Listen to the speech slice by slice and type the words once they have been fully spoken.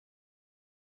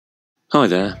Hi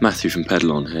there, Matthew from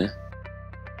Pedal On here.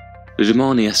 The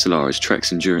Domane SLR is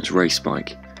Trek's endurance race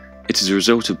bike. It is a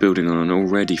result of building on an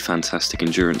already fantastic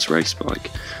endurance race bike,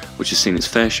 which has seen its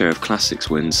fair share of classics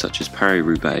wins such as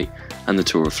Paris-Roubaix and the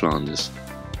Tour of Flanders.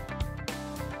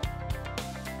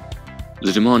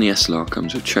 The Domane SLR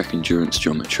comes with Trek endurance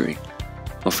geometry,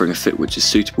 offering a fit which is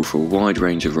suitable for a wide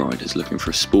range of riders looking for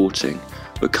a sporting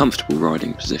but comfortable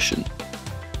riding position.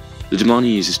 The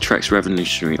Domane uses Trek's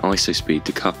revolutionary ISO-speed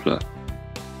decoupler,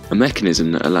 a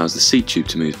mechanism that allows the seat tube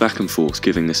to move back and forth,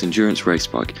 giving this endurance race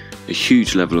bike a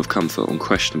huge level of comfort on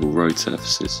questionable road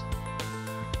surfaces.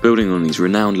 Building on these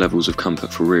renowned levels of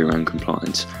comfort for rear-end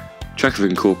compliance, Trek have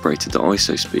incorporated the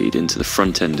ISO speed into the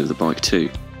front end of the bike too.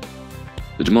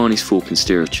 The Domane's fork and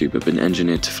steer tube have been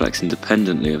engineered to flex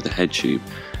independently of the head tube,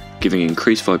 giving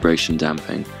increased vibration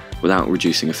damping without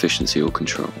reducing efficiency or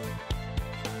control.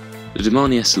 The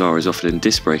Domane SLR is offered in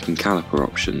disc brake and caliper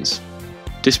options.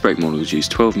 Disc brake models use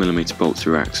 12mm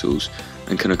bolt-through axles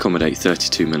and can accommodate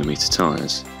 32mm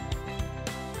tyres.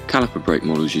 Caliper brake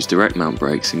models use direct mount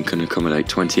brakes and can accommodate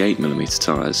 28mm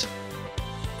tyres.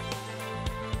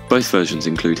 Both versions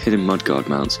include hidden mudguard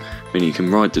mounts, meaning you can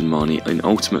ride the Domane in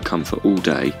ultimate comfort all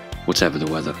day, whatever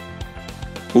the weather.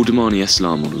 All Domane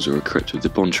SLR models are equipped with the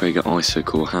Bontrager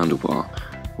ISO-core handlebar,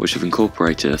 which have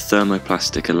incorporated a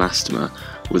thermoplastic elastomer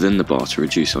within the bar to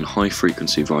reduce on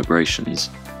high-frequency vibrations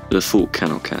that the fork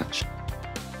cannot catch.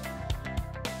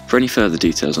 For any further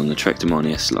details on the Trek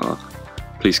Domane SLR,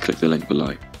 please click the link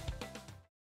below.